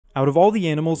Out of all the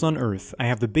animals on Earth, I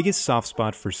have the biggest soft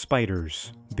spot for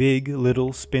spiders. Big,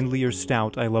 little, spindly, or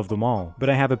stout, I love them all, but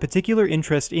I have a particular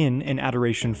interest in and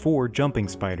adoration for jumping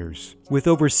spiders. With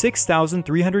over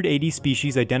 6,380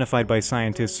 species identified by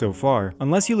scientists so far,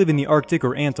 unless you live in the Arctic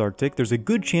or Antarctic, there's a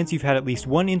good chance you've had at least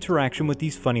one interaction with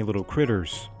these funny little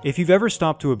critters. If you've ever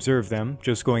stopped to observe them,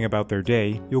 just going about their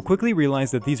day, you'll quickly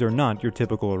realize that these are not your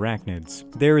typical arachnids.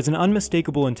 There is an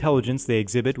unmistakable intelligence they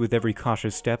exhibit with every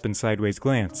cautious step and sideways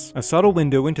glance, a subtle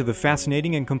window into the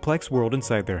fascinating and complex world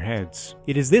inside their heads.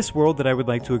 It is this world that I would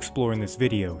like to explore in this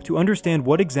video, to understand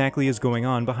what exactly is going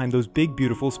on behind those big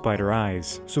beautiful spider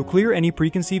eyes. So clear any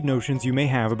preconceived notions you may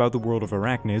have about the world of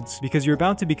arachnids, because you're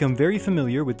about to become very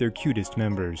familiar with their cutest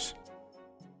members.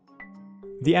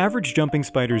 The average jumping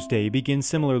spider's day begins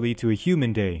similarly to a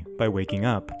human day, by waking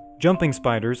up. Jumping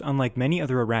spiders, unlike many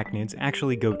other arachnids,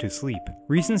 actually go to sleep.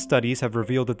 Recent studies have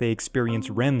revealed that they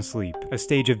experience REM sleep, a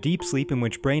stage of deep sleep in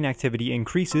which brain activity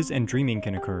increases and dreaming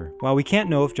can occur. While we can't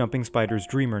know if jumping spiders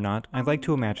dream or not, I'd like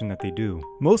to imagine that they do.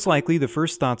 Most likely, the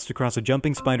first thoughts to cross a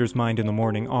jumping spider's mind in the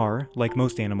morning are, like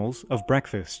most animals, of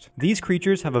breakfast. These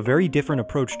creatures have a very different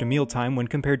approach to mealtime when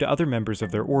compared to other members of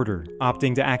their order,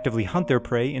 opting to actively hunt their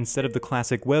prey instead of the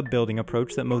classic web-building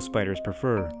approach that most spiders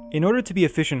prefer. In order to be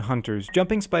efficient hunters,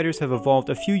 jumping spiders have evolved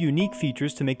a few unique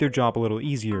features to make their job a little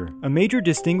easier. A major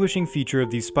distinguishing feature of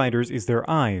these spiders is their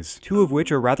eyes, two of which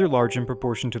are rather large in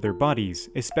proportion to their bodies,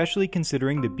 especially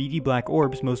considering the beady black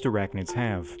orbs most arachnids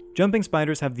have. Jumping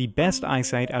spiders have the best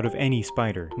eyesight out of any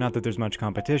spider, not that there's much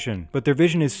competition, but their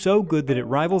vision is so good that it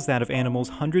rivals that of animals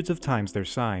hundreds of times their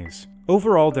size.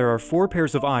 Overall, there are 4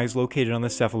 pairs of eyes located on the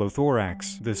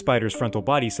cephalothorax, the spider's frontal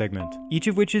body segment, each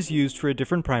of which is used for a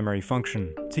different primary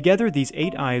function. Together, these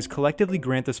 8 eyes collectively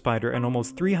grant the spider an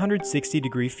almost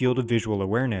 360-degree field of visual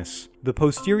awareness. The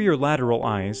posterior lateral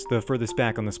eyes, the furthest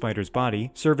back on the spider's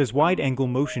body, serve as wide-angle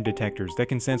motion detectors that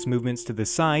can sense movements to the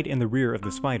side and the rear of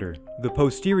the spider. The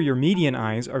posterior median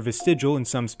eyes are vestigial in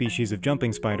some species of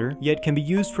jumping spider, yet can be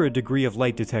used for a degree of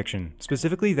light detection,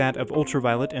 specifically that of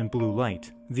ultraviolet and blue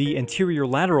light. The anterior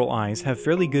lateral eyes have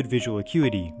fairly good visual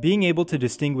acuity, being able to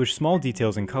distinguish small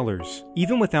details and colors.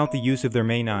 Even without the use of their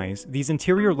main eyes, these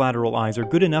anterior lateral eyes are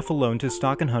good enough alone to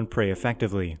stalk and hunt prey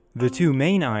effectively. The 2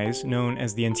 main eyes, known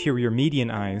as the anterior median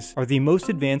eyes, are the most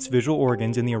advanced visual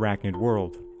organs in the arachnid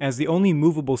world. As the only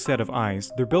movable set of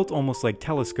eyes, they're built almost like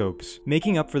telescopes,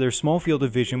 making up for their small field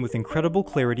of vision with incredible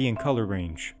clarity and color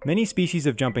range. Many species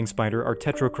of jumping spider are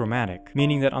tetrachromatic,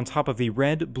 meaning that on top of the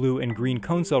red, blue, and green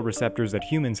cone cell receptors that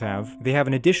humans have, they have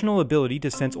an additional ability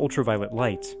to sense ultraviolet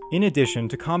light. In addition,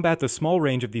 to combat the small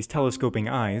range of these telescoping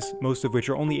eyes, most of which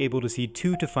are only able to see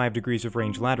 2 to 5 degrees of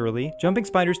range laterally, jumping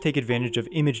spiders take advantage of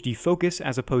image defocus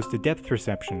as opposed to depth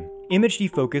perception. Image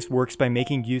defocus works by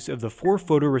making use of the 4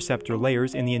 photoreceptor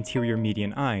layers in the anterior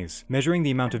median eyes, measuring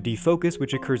the amount of defocus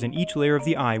which occurs in each layer of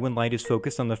the eye when light is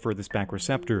focused on the furthest back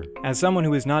receptor. As someone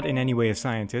who is not in any way a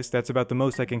scientist, that's about the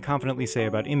most I can confidently say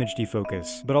about image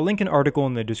defocus, but I'll link an article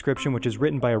in the description which is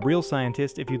written by a real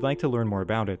scientist if you'd like to learn more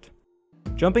about it.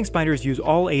 Jumping spiders use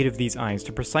all 8 of these eyes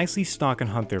to precisely stalk and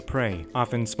hunt their prey,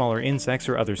 often smaller insects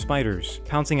or other spiders,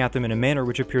 pouncing at them in a manner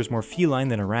which appears more feline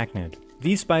than arachnid.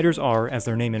 These spiders are, as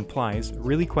their name implies,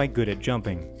 really quite good at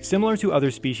jumping. Similar to other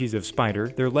species of spider,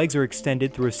 their legs are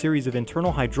extended through a series of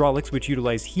internal hydraulics which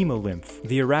utilize hemolymph,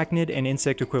 the arachnid and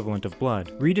insect equivalent of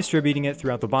blood, redistributing it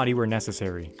throughout the body where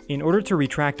necessary. In order to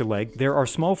retract a leg, there are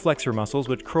small flexor muscles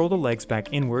which curl the legs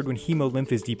back inward when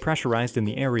hemolymph is depressurized in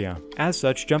the area. As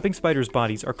such, jumping spiders'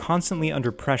 bodies are constantly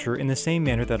under pressure in the same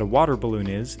manner that a water balloon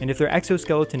is, and if their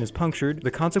exoskeleton is punctured, the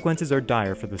consequences are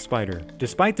dire for the spider.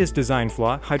 Despite this design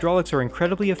flaw, hydraulics are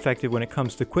incredibly effective when it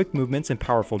comes to quick movements and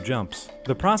powerful jumps.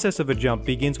 The process of a jump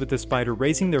begins with the spider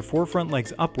raising their forefront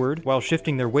legs upward while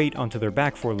shifting their weight onto their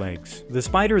back 4 legs. The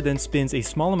spider then spins a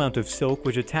small amount of silk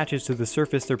which attaches to the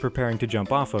surface they're preparing to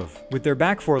jump off of. With their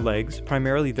back 4 legs,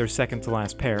 primarily their second to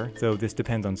last pair, though this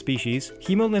depends on species,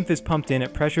 hemolymph is pumped in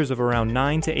at pressures of around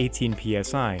 9 to 18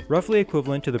 psi, roughly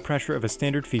equivalent to the pressure of a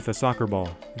standard FIFA soccer ball.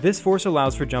 This force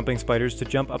allows for jumping spiders to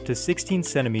jump up to 16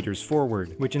 centimeters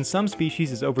forward, which in some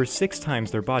species is over 6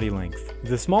 times their body length.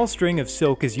 The small string of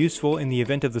silk is useful in the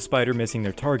event of the spider missing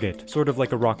their target, sort of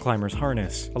like a rock climber's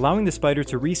harness, allowing the spider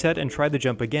to reset and try the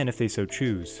jump again if they so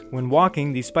choose. When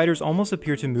walking, these spiders almost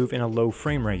appear to move in a low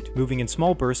frame rate, moving in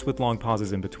small bursts with long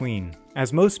pauses in between.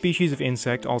 As most species of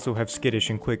insect also have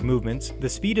skittish and quick movements, the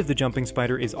speed of the jumping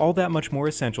spider is all that much more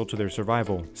essential to their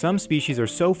survival. Some species are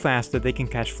so fast that they can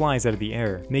catch flies out of the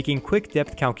air, making quick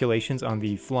depth calculations on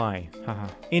the fly. Haha.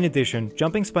 In addition,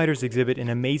 jumping spiders exhibit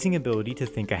an amazing ability to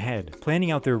think ahead, planning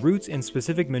out their routes and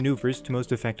specific maneuvers to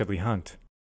most effectively hunt.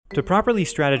 To properly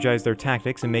strategize their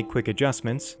tactics and make quick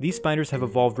adjustments, these spiders have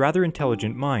evolved rather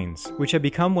intelligent minds, which have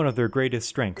become one of their greatest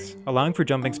strengths, allowing for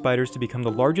jumping spiders to become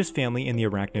the largest family in the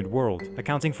arachnid world,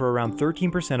 accounting for around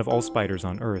 13% of all spiders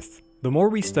on Earth. The more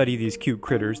we study these cute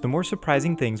critters, the more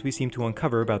surprising things we seem to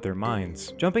uncover about their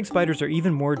minds. Jumping spiders are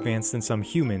even more advanced than some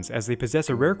humans, as they possess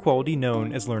a rare quality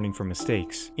known as learning from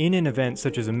mistakes. In an event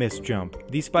such as a missed jump,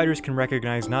 these spiders can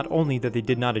recognize not only that they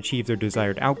did not achieve their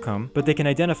desired outcome, but they can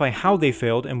identify how they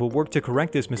failed and will work to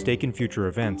correct this mistake in future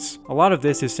events. A lot of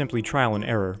this is simply trial and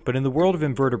error, but in the world of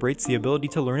invertebrates, the ability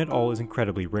to learn it all is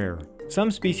incredibly rare.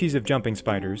 Some species of jumping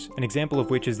spiders, an example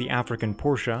of which is the African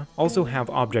Portia, also have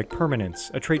object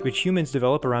permanence, a trait which humans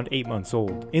develop around 8 months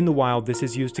old. In the wild, this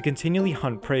is used to continually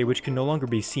hunt prey which can no longer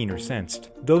be seen or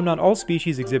sensed. Though not all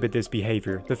species exhibit this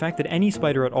behavior, the fact that any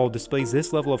spider at all displays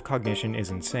this level of cognition is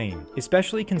insane,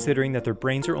 especially considering that their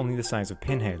brains are only the size of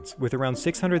pinheads, with around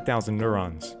 600,000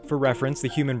 neurons. For reference, the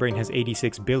human brain has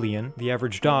 86 billion, the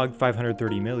average dog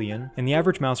 530 million, and the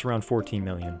average mouse around 14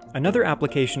 million. Another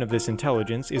application of this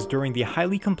intelligence is during the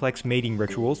highly complex mating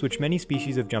rituals which many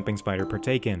species of jumping spider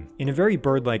partake in. In a very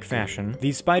bird-like fashion,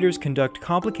 these spiders conduct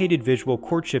complicated visual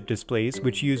courtship displays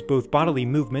which use both bodily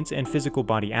movements and physical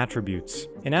body attributes.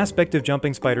 An aspect of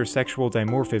jumping spider sexual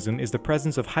dimorphism is the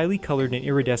presence of highly colored and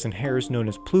iridescent hairs known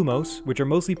as plumose, which are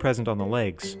mostly present on the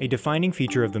legs, a defining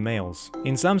feature of the males.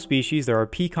 In some species, there are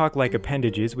peacock-like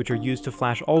appendages which are used to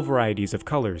flash all varieties of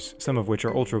colors, some of which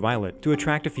are ultraviolet, to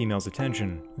attract a female's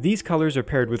attention. These colors are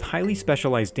paired with highly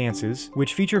specialized dances,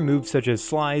 which feature moves such as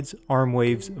slides, arm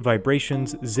waves,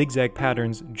 vibrations, zigzag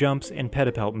patterns, jumps, and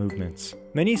pedipalp movements.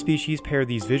 Many species pair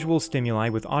these visual stimuli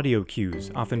with audio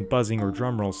cues, often buzzing or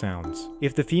drumroll sounds.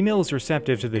 If the female is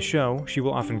receptive to the show, she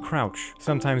will often crouch,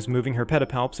 sometimes moving her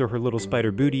pedipalps or her little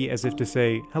spider booty as if to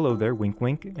say, "Hello there, wink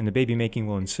wink," and the baby making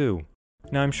will ensue.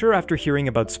 Now I'm sure after hearing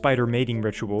about spider mating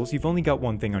rituals, you've only got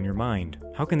one thing on your mind.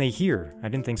 How can they hear? I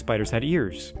didn't think spiders had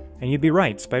ears. And you'd be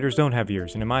right, spiders don't have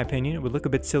ears, and in my opinion, it would look a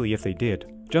bit silly if they did.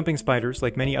 Jumping spiders,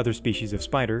 like many other species of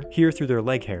spider, hear through their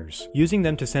leg hairs, using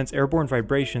them to sense airborne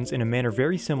vibrations in a manner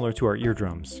very similar to our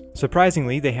eardrums.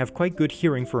 Surprisingly, they have quite good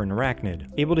hearing for an arachnid,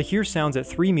 able to hear sounds at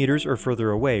 3 meters or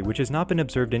further away, which has not been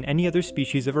observed in any other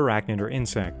species of arachnid or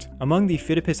insect. Among the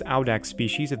Phidippus audax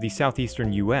species of the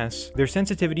southeastern US, their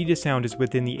sensitivity to sound is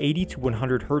within the 80 to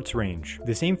 100 Hz range,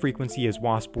 the same frequency as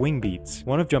wasp wing beats,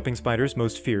 one of jumping spiders'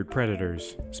 most feared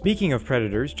predators. Speaking of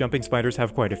predators, jumping spiders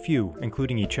have quite a few,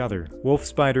 including each other. Wolf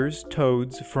spiders,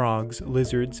 toads, frogs,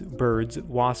 lizards, birds,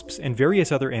 wasps, and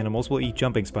various other animals will eat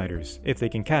jumping spiders, if they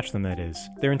can catch them, that is.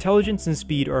 Their intelligence and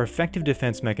speed are effective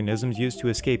defense mechanisms used to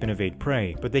escape and evade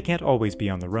prey, but they can't always be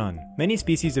on the run. Many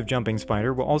species of jumping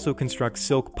spider will also construct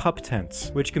silk pup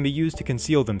tents, which can be used to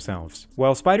conceal themselves.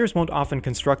 While spiders won't often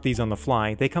construct these on the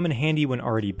fly, they come in handy when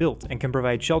already built, and can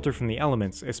provide shelter from the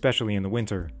elements, especially in the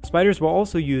winter. Spiders will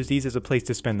also use these as a place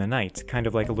to spend the night, kind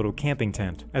of like a little camping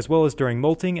tent, as well as during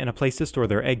molting and a place to store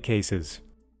their egg cases.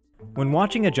 When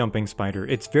watching a jumping spider,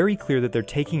 it's very clear that they're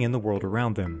taking in the world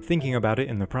around them, thinking about it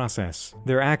in the process.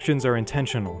 Their actions are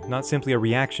intentional, not simply a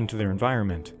reaction to their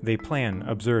environment. They plan,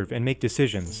 observe, and make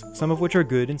decisions, some of which are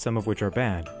good and some of which are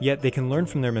bad. Yet they can learn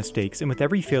from their mistakes and with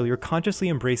every failure consciously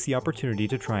embrace the opportunity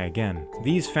to try again.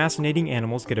 These fascinating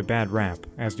animals get a bad rap,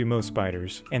 as do most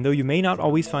spiders, and though you may not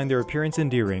always find their appearance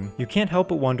endearing, you can't help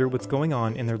but wonder what's going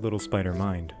on in their little spider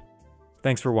mind.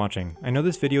 Thanks for watching. I know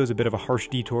this video is a bit of a harsh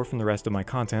detour from the rest of my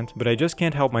content, but I just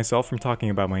can't help myself from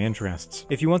talking about my interests.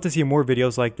 If you want to see more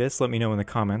videos like this, let me know in the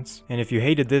comments. And if you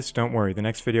hated this, don't worry, the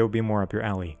next video will be more up your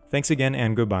alley. Thanks again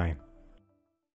and goodbye.